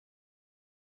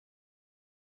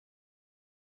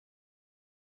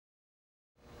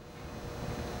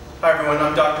Hi everyone,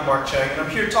 I'm Dr. Mark Cheng, and I'm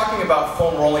here talking about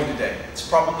foam rolling today. It's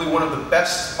probably one of the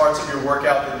best parts of your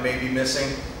workout that you may be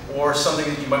missing, or something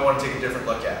that you might want to take a different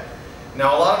look at.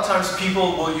 Now, a lot of times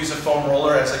people will use a foam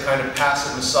roller as a kind of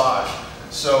passive massage.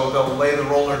 So they'll lay the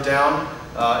roller down,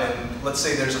 and let's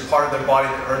say there's a part of their body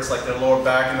that hurts, like their lower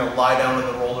back, and they'll lie down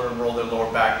on the roller and roll their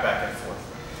lower back and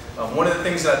forth. One of the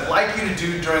things that I'd like you to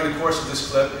do during the course of this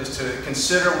clip is to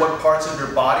consider what parts of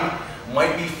your body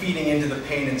might be feeding into the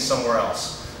pain in somewhere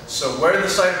else. So where the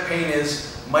site of pain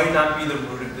is might not be the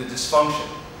root of the dysfunction.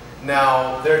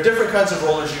 Now, there are different kinds of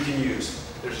rollers you can use.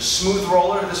 There's a smooth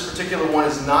roller. This particular one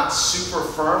is not super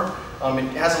firm.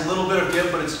 It has a little bit of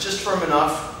give, but it's just firm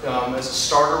enough as a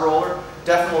starter roller.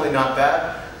 Definitely not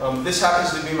bad. This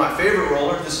happens to be my favorite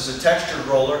roller. This is a textured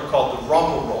roller called the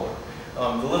rumble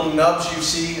roller. The little nubs you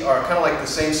see are kind of like the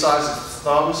same size as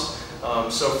thumbs.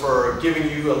 So for giving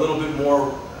you a little bit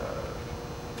more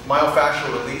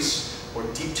myofascial release or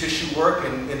deep tissue work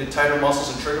into tighter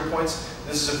muscles and trigger points,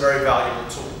 this is a very valuable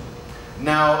tool.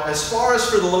 Now, as far as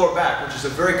for the lower back, which is a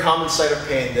very common site of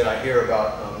pain that I hear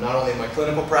about, not only in my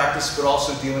clinical practice, but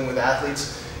also dealing with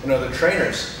athletes and other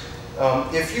trainers.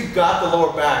 If you've got the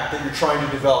lower back that you're trying to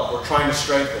develop or trying to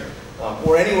strengthen,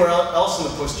 or anywhere else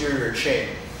in the posterior chain,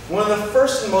 one of the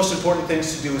first and most important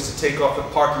things to do is to take off the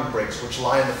parking brakes, which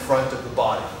lie in the front of the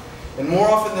body. And more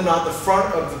often than not, the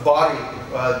front of the body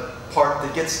part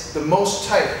that gets the most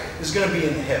tight is going to be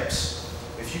in the hips.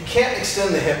 If you can't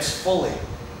extend the hips fully,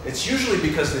 it's usually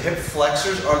because the hip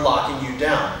flexors are locking you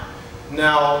down.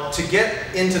 Now, to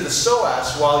get into the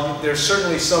psoas, while there's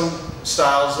certainly some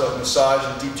styles of massage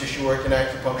and deep tissue work and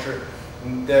acupuncture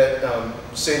that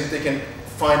say that they can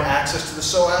find access to the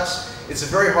psoas, it's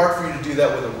very hard for you to do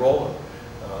that with a roller.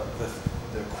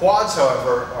 The quads,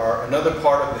 however, are another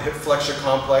part of the hip flexor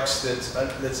complex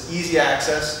that's easy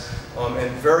access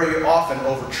and very often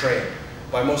overtrained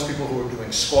by most people who are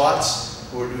doing squats,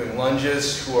 who are doing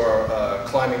lunges, who are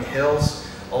climbing hills.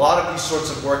 A lot of these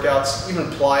sorts of workouts, even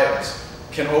plyos,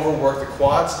 can overwork the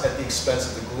quads at the expense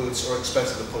of the glutes or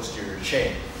expense of the posterior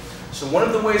chain. So one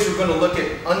of the ways we're going to look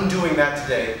at undoing that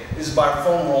today is by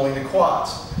foam rolling the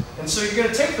quads. And so you're going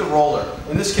to take the roller.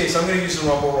 In this case, I'm going to use the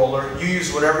rumble roller. You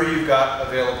use whatever you've got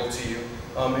available to you.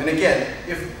 And again,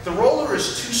 if the roller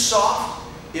is too soft,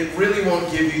 it really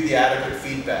won't give you the adequate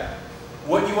feedback.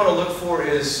 What you want to look for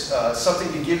is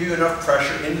something to give you enough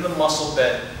pressure into the muscle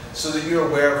bed so that you're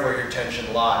aware of where your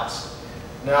tension lies.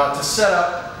 Now, to set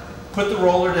up, put the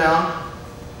roller down.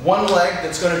 One leg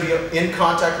that's going to be in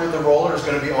contact with the roller is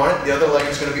going to be on it. The other leg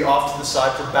is going to be off to the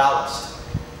side for ballast.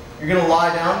 You're going to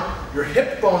lie down. Your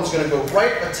hip bone is going to go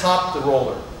right atop the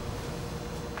roller,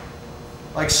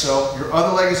 like so. Your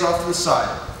other leg is off to the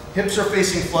side. Hips are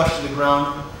facing flush to the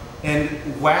ground,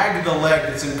 and wag the leg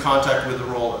that's in contact with the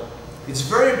roller. It's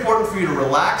very important for you to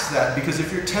relax that, because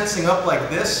if you're tensing up like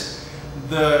this,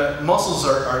 the muscles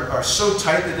are so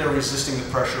tight that they're resisting the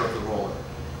pressure of the roller.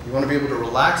 You want to be able to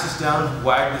relax this down,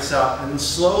 wag this out, and then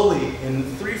slowly, in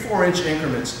 3-4 inch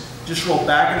increments, just roll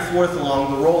back and forth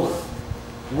along the roller,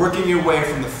 working your way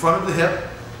from the front of the hip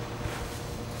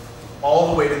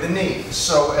all the way to the knee.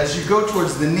 So as you go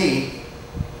towards the knee,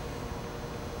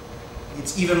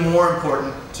 it's even more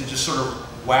important to just sort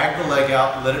of wag the leg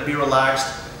out, let it be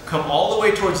relaxed, come all the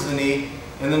way towards the knee,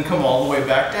 and then come all the way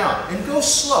back down. And go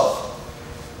slow.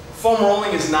 Foam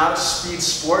rolling is not a speed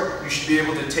sport. You should be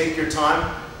able to take your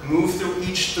time, move through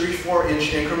each 3-4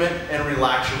 inch increment, and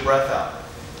relax your breath out.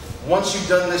 Once you've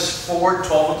done this forward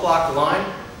 12 o'clock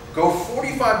line, go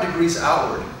 45 degrees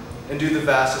outward and do the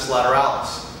vastus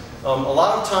lateralis. A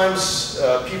lot of times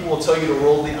people will tell you to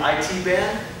roll the IT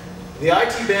band. The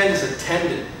IT band is a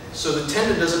tendon, so the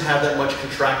tendon doesn't have that much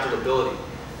contractility.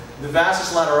 The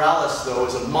vastus lateralis, though,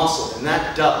 is a muscle, and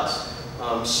that does.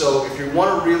 So if you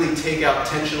want to really take out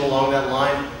tension along that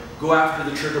line, go after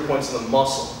the trigger points in the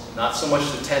muscle, not so much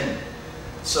the tendon.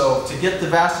 So to get the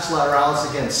vastus lateralis,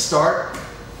 again, start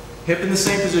hip in the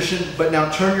same position, but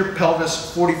now turn your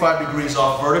pelvis 45 degrees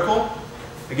off vertical.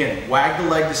 Again, wag the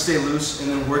leg to stay loose, and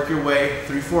then work your way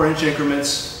 3-4 inch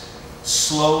increments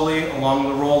slowly along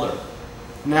the roller.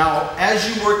 Now, as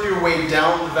you work your way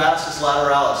down the vastus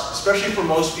lateralis, especially for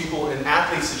most people and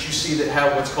athletes that you see that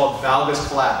have what's called valgus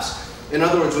collapse. In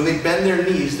other words, when they bend their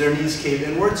knees cave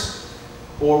inwards,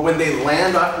 or when they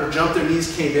land after a jump, their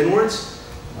knees cave inwards.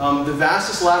 The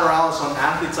vastus lateralis on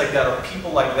athletes like that, or people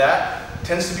like that,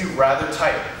 tends to be rather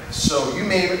tight. So you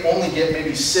may only get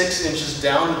maybe 6 inches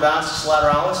down the vastus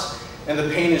lateralis, and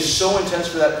the pain is so intense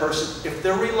for that person, if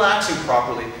they're relaxing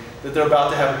properly, that they're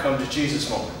about to have a come to Jesus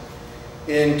moment.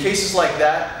 In cases like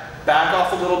that, back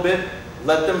off a little bit,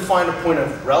 let them find a point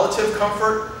of relative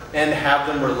comfort, and have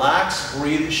them relax,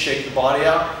 breathe, shake the body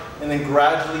out, and then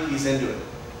gradually ease into it.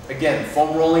 Again,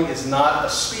 foam rolling is not a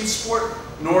speed sport,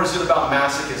 nor is it about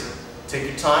masochism. Take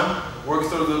your time, work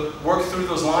through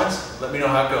those lines, let me know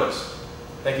how it goes.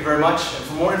 Thank you very much, and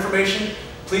for more information,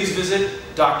 please visit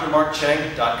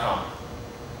drmarkcheng.com.